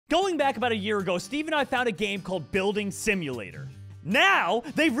Going back about a year ago, Steve and I found a game called Building Simulator. Now,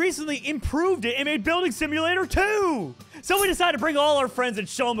 they've recently improved it and made Building Simulator 2! So we decided to bring all our friends and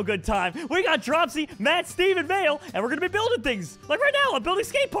show them a good time. We got Dropsy, Matt, Steve, and Vale, and we're gonna be building things. Like right now, I'm building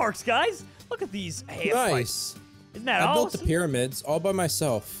skate parks, guys. Look at these. Nice. Isn't that awesome? I built the pyramids all by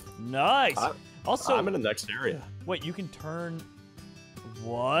myself. Nice. Also, I'm in the next area. Wait, you can turn...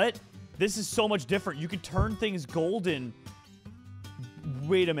 What? This is so much different. You can turn things golden.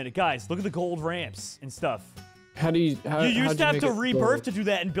 Wait a minute, guys. Look at the gold ramps and stuff. You used to have to rebirth to do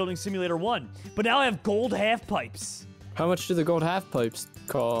that in Building Simulator 1. But now I have gold half pipes. How much do the gold half pipes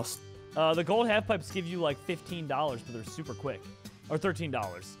cost? The gold half pipes give you like $15, but they're super quick. Or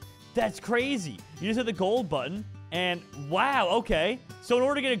 $13. That's crazy. You just hit the gold button, and wow, okay. So in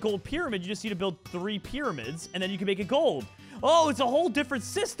order to get a gold pyramid, you just need to build 3 pyramids, and then you can make it gold. Oh, it's a whole different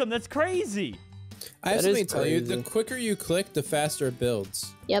system. That's crazy. I have something to tell you. The quicker you click, the faster it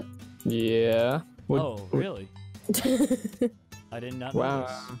builds. Yep. Yeah. Oh, really? I did not know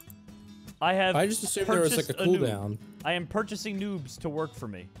this. I just assumed there was like a cooldown. I am purchasing noobs to work for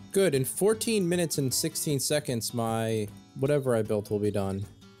me. Good. In 14 minutes and 16 seconds, my whatever I built will be done.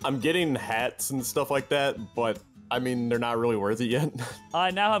 I'm getting hats and stuff like that, but I mean, they're not really worth it yet.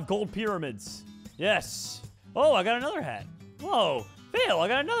 I now have gold pyramids. Yes. Oh, I got another hat. Whoa. Vale, I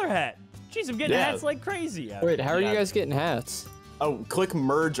got another hat. Jeez, I'm getting hats like crazy. Wait, how are you guys getting hats? Oh, click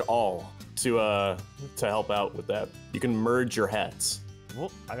merge all to help out with that. You can merge your hats. Well,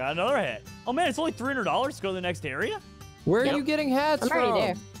 I got another hat. Oh man, it's only $300 to go to the next area? Where are you getting hats from? I'm already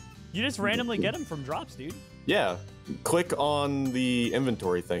there. You just randomly get them from drops, dude. Yeah. Click on the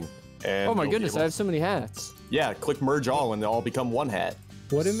inventory thing. And oh my goodness, I have so many hats. Yeah, click merge all and they all become one hat.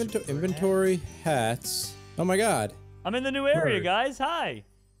 What inventory hats? Oh my god. I'm in the new area, guys. Hi.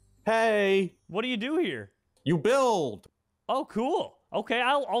 Hey. What do you do here? You build. Oh, cool. Okay,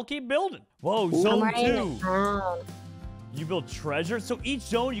 I'll keep building. Whoa, zone 2. You build treasure? So each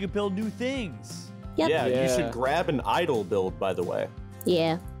zone you can build new things. Yep. Yeah, you should grab an idle build, by the way.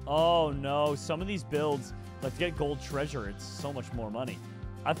 Yeah. Oh no, some of these builds, like to get gold treasure, it's so much more money.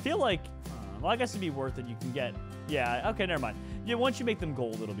 I feel like, well, I guess it'd be worth it. You can get, yeah, okay, never mind. Yeah, once you make them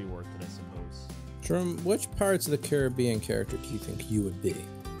gold, it'll be worth it, I suppose. Jerome, which Pirates of the Caribbean character do you think you would be?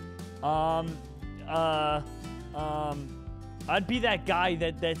 I'd be that guy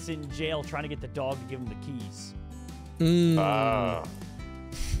that's in jail trying to get the dog to give him the keys.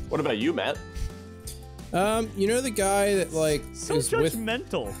 What about you, Matt? You know the guy that like so is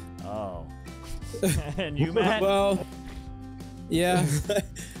judgmental. With... Oh. And you, Matt? Well, yeah.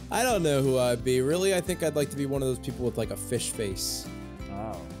 I don't know who I'd be. Really, I think I'd like to be one of those people with like a fish face.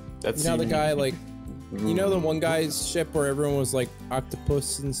 Oh. That's the guy like, you know the one guy's ship where everyone was like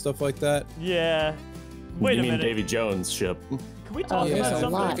octopus and stuff like that? Yeah. Wait a minute. You mean Davy Jones' ship? Can we talk about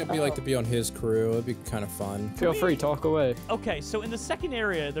something? I think I'd like to be on his crew. It'd be kind of fun. Feel free, talk away. Okay, so in the second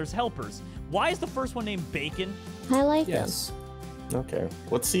area, there's helpers. Why is the first one named Bacon? I like Yes. Okay.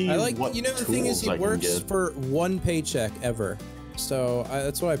 Let's see. I like. What you know the thing is, he works for one paycheck ever. So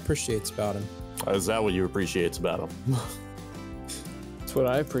that's what I appreciate about him. Is that what you appreciate about him? That's what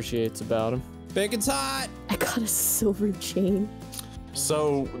I appreciate about him. Bacon's hot! I got a silver chain.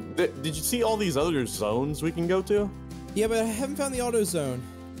 So, did you see all these other zones we can go to? Yeah, but I haven't found the auto zone.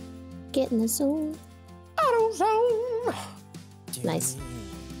 Get in the zone. Auto zone! Nice.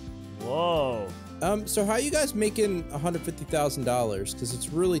 Whoa. So how are you guys making $150,000? Because it's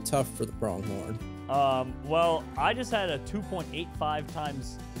really tough for the pronghorn. Well, I just had a 2.85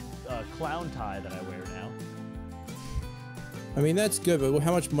 times clown tie that I wear now. I mean, that's good, but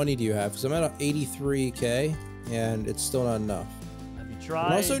how much money do you have? Because I'm at 83K, and it's still not enough. Have you tried?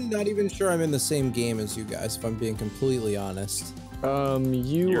 I'm also not even sure I'm in the same game as you guys, if I'm being completely honest.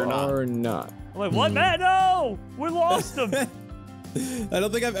 You are not. Wait, what, Matt? No! We lost him! I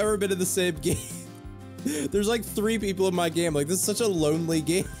don't think I've ever been in the same game. There's like 3 people in my game. Like, this is such a lonely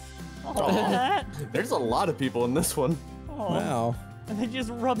game. Oh, there's a lot of people in this one. Oh. Wow. And they just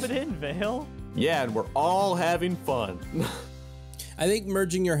rub it in, Vale. Yeah, and we're all having fun. I think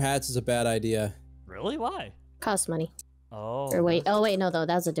merging your hats is a bad idea. Really? Why? Cost money. Oh. Or wait. Oh wait, no, though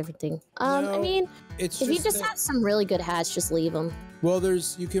that's a different thing. No, I mean, it's if you just have some really good hats, just leave them. Well,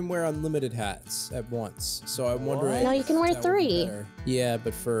 you can wear unlimited hats at once. So I'm wondering. No, you can wear 3. Yeah,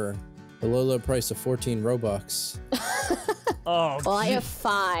 but for the low pretty of 14 Robux. Oh. Well, I have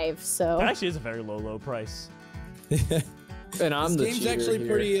 5, so. That actually is a very low price. And I'm the game's cheater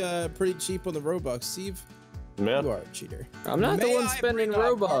actually here. pretty cheap on the Robux. Steve, Yeah. you are a cheater. I'm not the one spending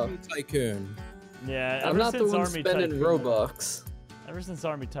Robux. Tycoon. Yeah, I'm not the one spending Robux. Ever since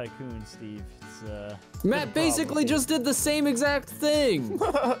Army Tycoon, Steve, it's Matt basically just did the same exact thing.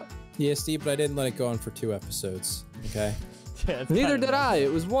 Yeah, Steve, but I didn't let it go on for 2 episodes. Okay. yeah, it's Neither kinda did nice. I.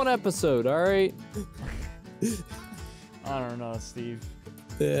 It was 1 episode, all right? I don't know, Steve.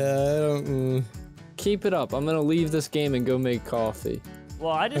 Yeah, I don't. Keep it up. I'm gonna leave this game and go make coffee.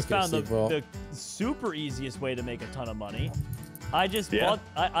 Well, I just Okay, found Steve, well- the super easiest way to make a ton of money. I just Yeah.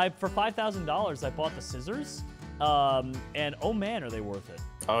 bought, I for $5,000, I bought the scissors, and oh man, are they worth it.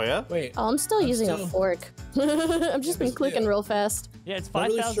 Oh yeah. Wait. Oh, I'm still using a fork. I've just been Yeah. clicking real fast. Yeah, it's I'm not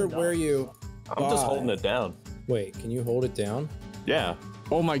really $5,000. sure where you. I'm just buy. holding it down. Wait, can you hold it down? Yeah.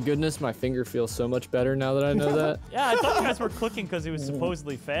 Oh my goodness, my finger feels so much better now that I know that. Yeah, I thought you guys were clicking because it was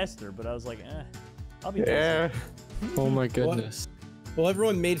supposedly faster, but I was like, I'll be patient. Oh my goodness. Well,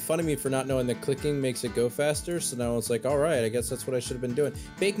 everyone made fun of me for not knowing that clicking makes it go faster, so now it's like, all right, I guess that's what I should have been doing.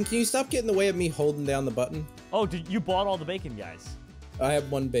 Bacon, can you stop getting in the way of me holding down the button? Oh, you bought all the bacon, guys? I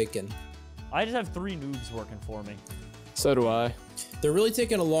have 1 bacon. I just have 3 noobs working for me. So do I. They're really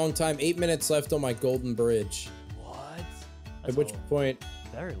taking a long time. 8 minutes left on my golden bridge. What? At That's which a point,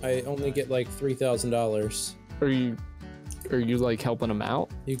 very long I only time. get like $3,000. Are you like helping him out?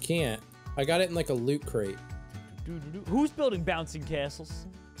 You can't. I got it in like a loot crate. Who's building bouncing castles?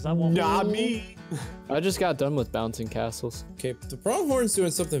 Because I want Not me. I just got done with bouncing castles. Okay, the pronghorn's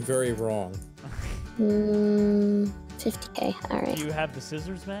doing something very wrong. 50k. All right. Do you have the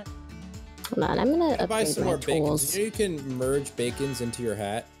scissors, Matt? Hold on. I'm gonna Buy upgrade some my more bacon. tools. You know you can merge bacons into your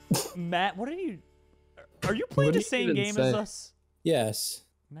hat? Matt, what are you playing What the did you same even game say? as us? Yes.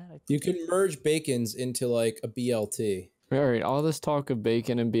 Matt, I You can merge bacons into like a BLT. All right, all this talk of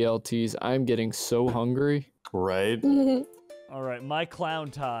bacon and BLTs, I'm getting so hungry. Right. All right, my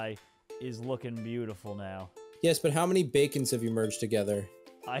clown tie is looking beautiful now. Yes, but how many bacons have you merged together?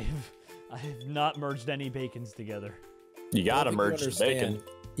 I have not merged any bacons together. You I gotta don't think you merge the understand. bacon.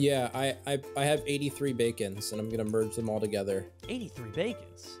 Yeah, I have 83 bacons, and I'm gonna merge them all together. 83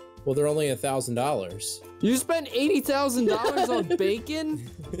 bacons. Well, they're only $1,000. You spent $80,000 on bacon?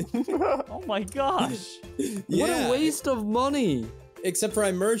 Oh my gosh. What a waste of money. Except for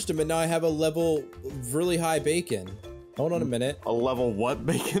I merged them, and now I have a level really high bacon. Hold on a minute. A level what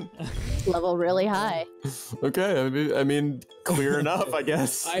bacon? Level really high. Okay, I mean, clear enough, I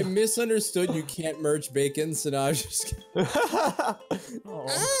guess. I misunderstood you can't merge bacon, so now I was just.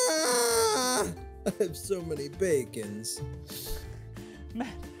 Oh, I have so many bacons. Matt,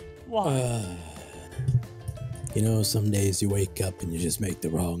 why? You know, some days you wake up and you just make the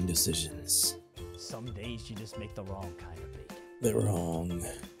wrong decisions. Some days you just make the wrong kind of bacon. They're wrong.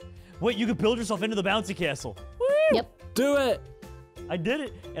 Wait, you could build yourself into the bouncy castle. Woo! Yep. Do it. I did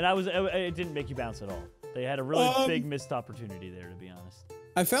it, and it didn't make you bounce at all. They had a really big missed opportunity there, to be honest.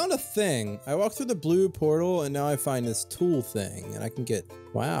 I found a thing. I walked through the blue portal, and now I find this tool thing, and I can get.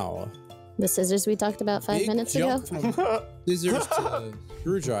 Wow. The scissors we talked about 5 Big minutes ago. jump from scissors to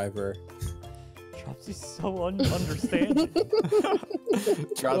screwdriver. Dropsy's so understanding.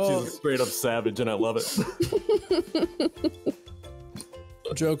 Dropsy's a straight up savage, and I love it.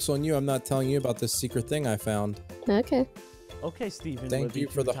 Joke's on you. I'm not telling you about this secret thing I found. Okay. Okay, Steven. Thank Libby, you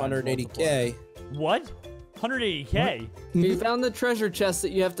for the 2 times 180K. multiplier. What? 180K? You found the treasure chest that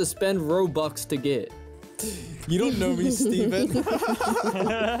you have to spend Robux to get. You don't know me, Steven.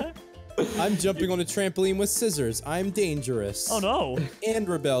 I'm jumping on a trampoline with scissors. I'm dangerous. Oh no. And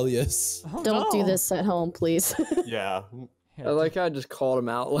rebellious. Oh, Don't do no. this at home, please. Yeah. I like how I just called him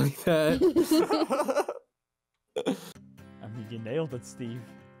out like that. I mean, you nailed it, Steve.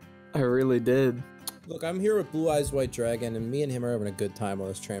 I really did. Look, I'm here with Blue Eyes White Dragon, and me and him are having a good time on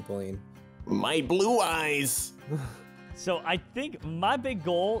this trampoline. My blue eyes. So I think my big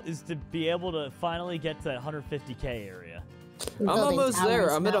goal is to be able to finally get to that 150K area. I'm Building almost there.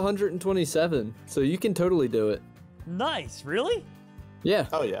 towers I'm at now. 127, so you can totally do it. Nice, really? Yeah.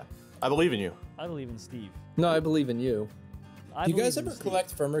 Oh yeah, I believe in you. I believe in Steve. No, I believe in you. I Do you guys believe in ever Steve.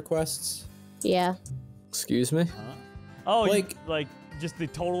 collect firm requests? Yeah. Excuse me? Oh, like- like just the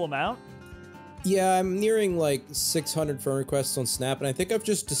total amount? Yeah, I'm nearing like 600 firm requests on Snap, and I think I've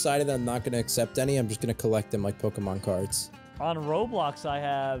just decided that I'm not going to accept any. I'm just going to collect them like Pokemon cards. On Roblox, I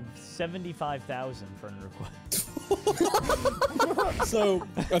have 75,000 friend requests. So,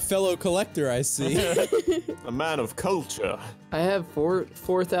 a fellow collector, I see. A man of culture. I have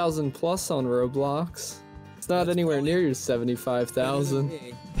 4,000 plus on Roblox. It's not anywhere near your 75,000.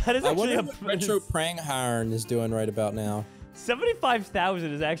 That is I actually wonder what Retro Pranghorn is doing right about now.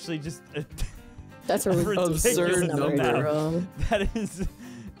 75,000 is actually just That's a ridiculous Absurd number, number. Jerome. that is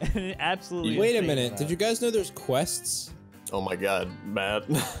an absolutely Wait a insane minute, amount. did you guys know there's quests? Oh my god, Matt.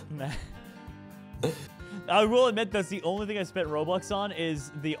 Matt. I will admit that's the only thing I spent Robux on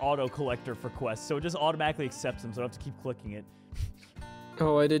is the auto collector for quests. So it just automatically accepts them, so I don't have to keep clicking it.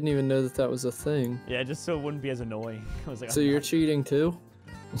 Oh, I didn't even know that that was a thing. Yeah, just so it wouldn't be as annoying. I was like, So you're cheating too?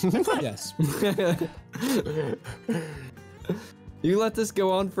 Yes. You let this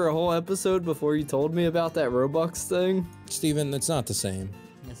go on for a whole episode before you told me about that Robux thing? Steven, it's not the same.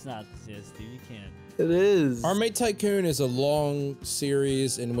 It's not, yeah, Steve, you can't. It is. Our Mate Tycoon is a long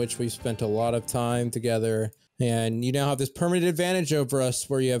series in which we've spent a lot of time together, and you now have this permanent advantage over us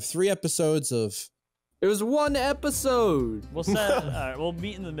where you have 3 episodes of... It was 1 episode! We'll set, all right, we'll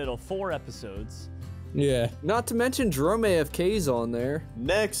meet in the middle, 4 episodes. Yeah. Not to mention Jerome AFK's on there.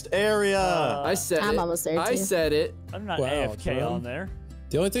 Next area. I said I'm it. almost there, I too. said it. I'm not Wow, AFK Jerome. on there.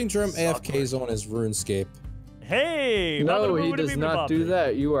 The only thing Jerome AFK is on is RuneScape. Hey! No, he does not do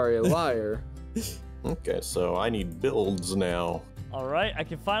that. You are a liar. Okay, so I need builds now. All right, I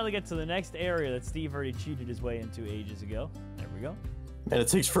can finally get to the next area that Steve already cheated his way into ages ago. There we go. Man, it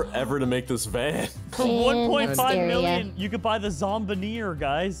takes forever to make this van. For And 1.5 next area. million, you could buy the Zombineer,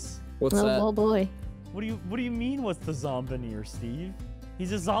 guys. What's Oh, that? oh boy. What do you mean? What's the Zombineer, Steve?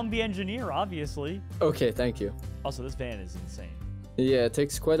 He's a zombie engineer, obviously. Okay, thank you. Also, this van is insane. Yeah, it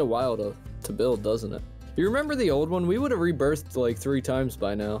takes quite a while to build, doesn't it? You remember the old one? We would have rebirthed like 3 times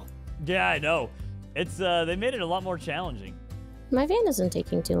by now. Yeah, I know. It's they made it a lot more challenging. My van isn't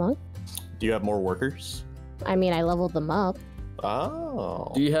taking too long. Do you have more workers? I mean, I leveled them up.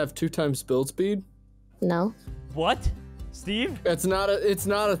 Oh. Do you have 2 times build speed? No. What, Steve? It's not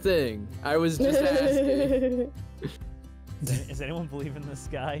a thing. I was just asking. Is anyone believing this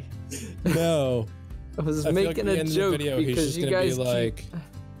guy? No. I was I feel like making at the a end of the joke video, he's because just you gonna guys be like,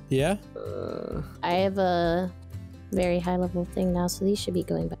 yeah? I have a very high level thing now, so these should be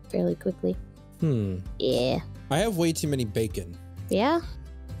going back fairly quickly. Yeah. I have way too many bacon. Yeah?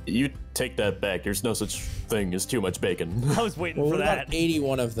 You take that back. There's no such thing as too much bacon. I was waiting Well, for what that. about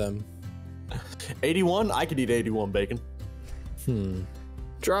 81 of them? 81? I could eat 81 bacon.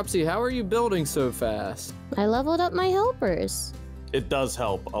 Dropsy, how are you building so fast? I leveled up my helpers. It does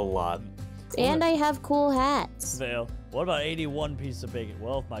help a lot. And I have cool hats. Vale, what about 81 pieces of bacon?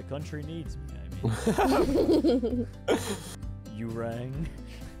 Well, if my country needs me, I mean. You rang.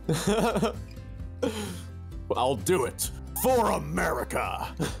 I'll do it for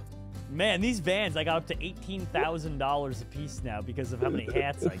America. Man, these vans, I got up to $18,000 a piece now because of how many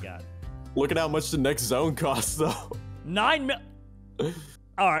hats I got. Look at how much the next zone costs, though. 9 mil.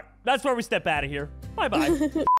 All right, that's where we step out of here. Bye-bye.